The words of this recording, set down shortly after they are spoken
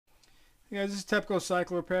Hey guys, this is TEPCO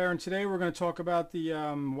Cycle Repair, and today we're going to talk about the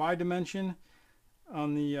Y dimension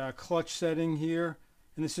on the clutch setting here.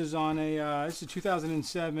 And this is on this is a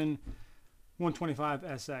 2007 125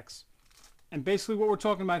 SX. And basically what we're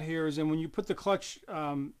talking about here is, and when you put the clutch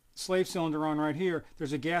slave cylinder on right here,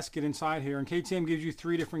 there's a gasket inside here, and KTM gives you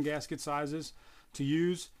 3 different gasket sizes to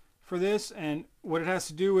use for this. And what it has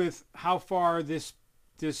to do with how far this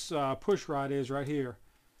push rod is right here.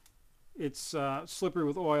 It's slippery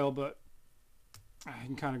with oil, but I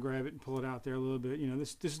can kind of grab it and pull it out there a little bit. You know,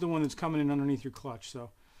 this is the one that's coming in underneath your clutch.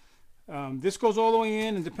 So this goes all the way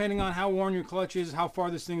in, and depending on how worn your clutch is, how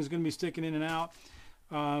far this thing is going to be sticking in and out.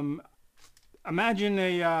 Imagine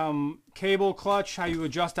a cable clutch, how you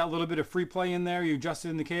adjust that little bit of free play in there. You adjust it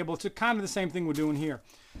in the cable. It's kind of the same thing we're doing here.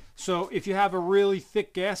 So if you have a really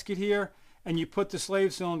thick gasket here and you put the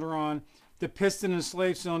slave cylinder on, the piston in the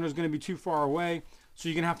slave cylinder is going to be too far away. So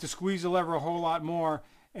you're going to have to squeeze the lever a whole lot more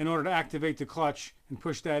in order to activate the clutch and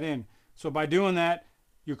push that in. So by doing that,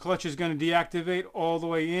 your clutch is going to deactivate all the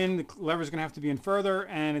way in. The lever is going to have to be in further,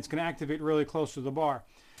 and it's going to activate really close to the bar.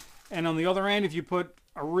 And on the other end, if you put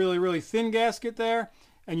a really thin gasket there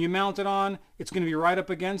and you mount it on, it's going to be right up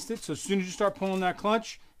against it. So as soon as you start pulling that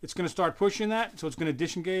clutch, it's going to start pushing that. So it's going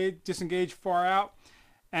to disengage far out,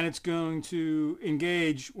 and it's going to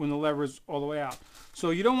engage when the lever is all the way out.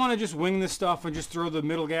 So you don't want to just wing this stuff and just throw the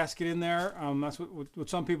middle gasket in there. That's what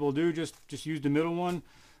some people do. Just use the middle one,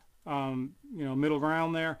 you know, middle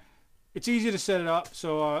ground there. It's easy to set it up.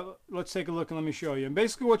 So let's take a look and let me show you. And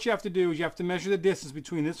basically what you have to do is you have to measure the distance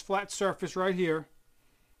between this flat surface right here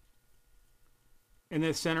and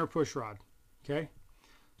this center push rod. Okay.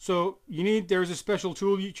 So there's a special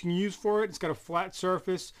tool you can use for it. It's got a flat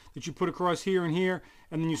surface that you put across here and here,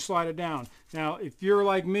 and then you slide it down. Now, if you're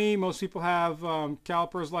like me, most people have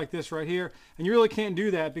calipers like this right here, and you really can't do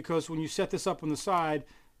that because when you set this up on the side,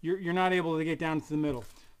 you're not able to get down to the middle.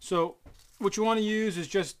 So what you want to use is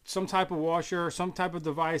just some type of washer, some type of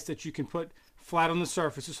device that you can put flat on the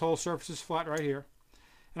surface. This whole surface is flat right here.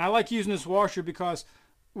 And I like using this washer because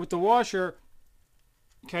with the washer,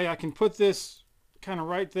 okay, I can put this kind of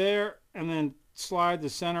right there and then slide the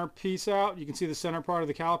center piece out. You can see the center part of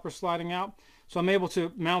the caliper sliding out. So I'm able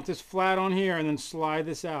to mount this flat on here and then slide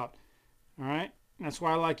this out. All right, that's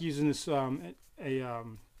why I like using this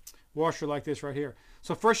washer like this right here.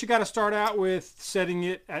 So first you got to start out with setting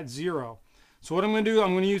it at 0. So what I'm going to do,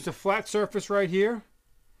 I'm going to use the flat surface right here.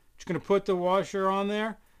 Just going to put the washer on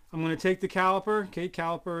there. I'm going to take the caliper. Okay,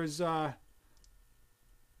 caliper is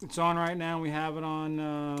it's on right now. We have it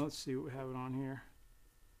on. Let's see what we have it on here.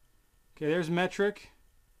 Okay, there's metric.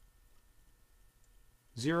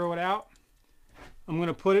 0 it out. I'm going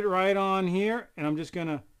to put it right on here, and I'm just going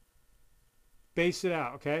to base it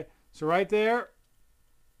out. Okay, so right there,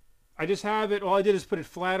 I just have it. All I did is put it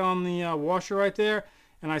flat on the washer right there,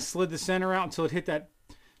 and I slid the center out until it hit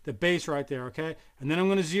the base right there. Okay, and then I'm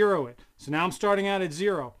going to 0 it. So now I'm starting out at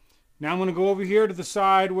 0. Now I'm going to go over here to the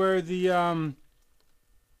side where the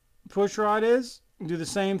push rod is and do the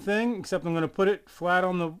same thing, except I'm going to put it flat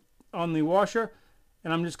on the washer,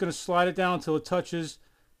 and I'm just going to slide it down until it touches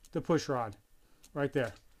the push rod right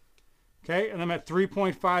there. Okay, and I'm at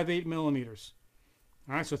 3.58 millimeters.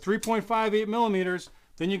 All right, so 3.58 millimeters.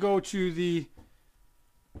 Then you go to the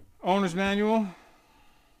owner's manual, and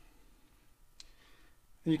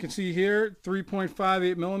you can see here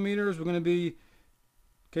 3.58 millimeters. We're going to be,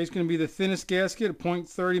 okay, it's going to be the thinnest gasket, a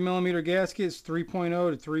 0.30 millimeter gasket. It's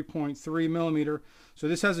 3.0 to 3.3 millimeter. So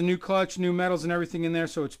this has a new clutch, new metals and everything in there,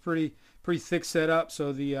 so it's pretty thick set up.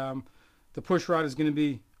 So the push rod is going to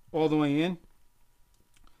be all the way in.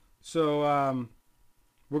 So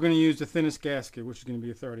we're going to use the thinnest gasket, which is going to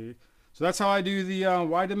be a 30. So that's how I do the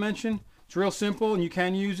Y dimension. It's real simple, and you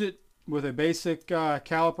can use it with a basic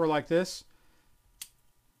caliper like this.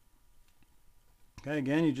 Okay,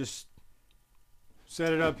 again, you just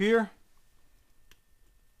set it up here.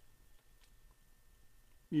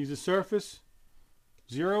 Use the surface.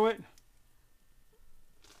 0 it.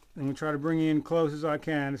 And we'll try to bring you in close as I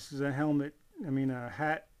can. This is a helmet, a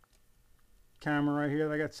hat camera right here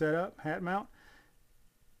that I got set up, hat mount.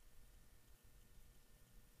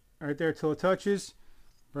 Right there till it touches,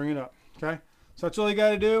 bring it up. Okay, so that's all you got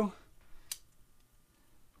to do.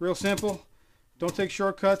 Real simple. Don't take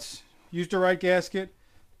shortcuts. Use the right gasket.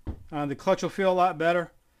 The clutch will feel a lot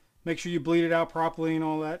better. Make sure you bleed it out properly and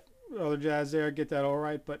all that other jazz there. Get that all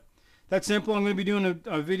right. But that's simple. I'm going to be doing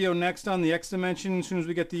a video next on the X dimension as soon as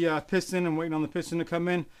we get the piston. I'm waiting on the piston to come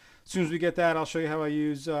in. As soon as we get that, I'll show you how I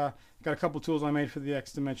use. Got a couple tools I made for the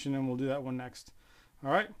X dimension, and we'll do that one next.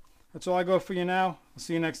 All right. That's all I got for you now. I'll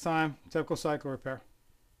see you next time. TEPCO Cycle Repair.